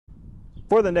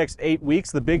For the next 8 weeks,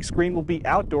 the big screen will be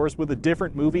outdoors with a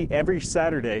different movie every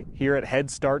Saturday here at Head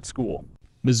Start School.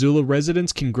 Missoula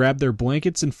residents can grab their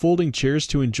blankets and folding chairs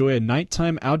to enjoy a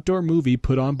nighttime outdoor movie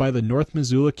put on by the North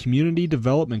Missoula Community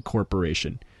Development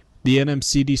Corporation. The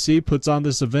NMCDC puts on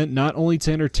this event not only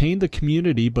to entertain the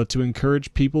community, but to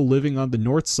encourage people living on the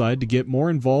north side to get more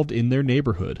involved in their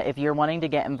neighborhood. If you're wanting to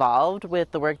get involved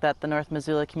with the work that the North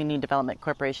Missoula Community Development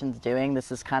Corporation is doing,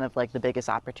 this is kind of like the biggest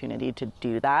opportunity to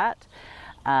do that.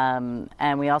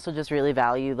 And we also just really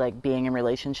value being in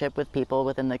relationship with people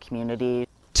within the community.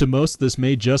 To most, this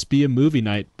may just be a movie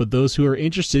night, but those who are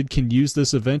interested can use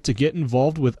this event to get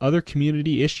involved with other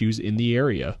community issues in the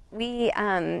area. We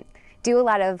do a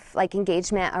lot of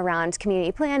engagement around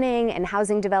community planning and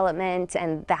housing development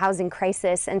and the housing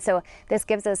crisis, and so this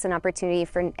gives us an opportunity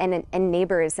for and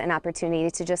neighbors an opportunity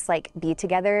to just be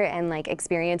together and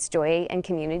experience joy and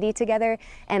community together,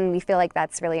 and we feel like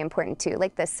that's really important too,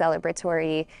 the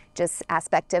celebratory just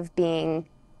aspect of being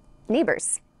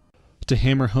neighbors. To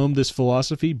hammer home this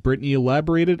philosophy, Brittany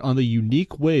elaborated on the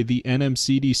unique way the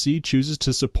NMCDC chooses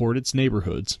to support its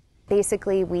neighborhoods.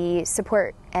 Basically, we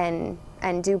support and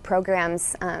do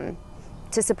programs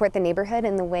to support the neighborhood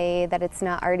in the way that it's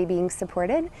not already being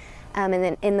supported, and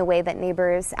then in the way that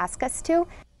neighbors ask us to.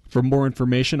 For more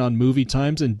information on movie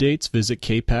times and dates, visit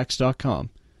KPAX.com.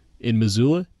 In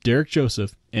Missoula, Derek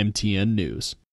Joseph, MTN News.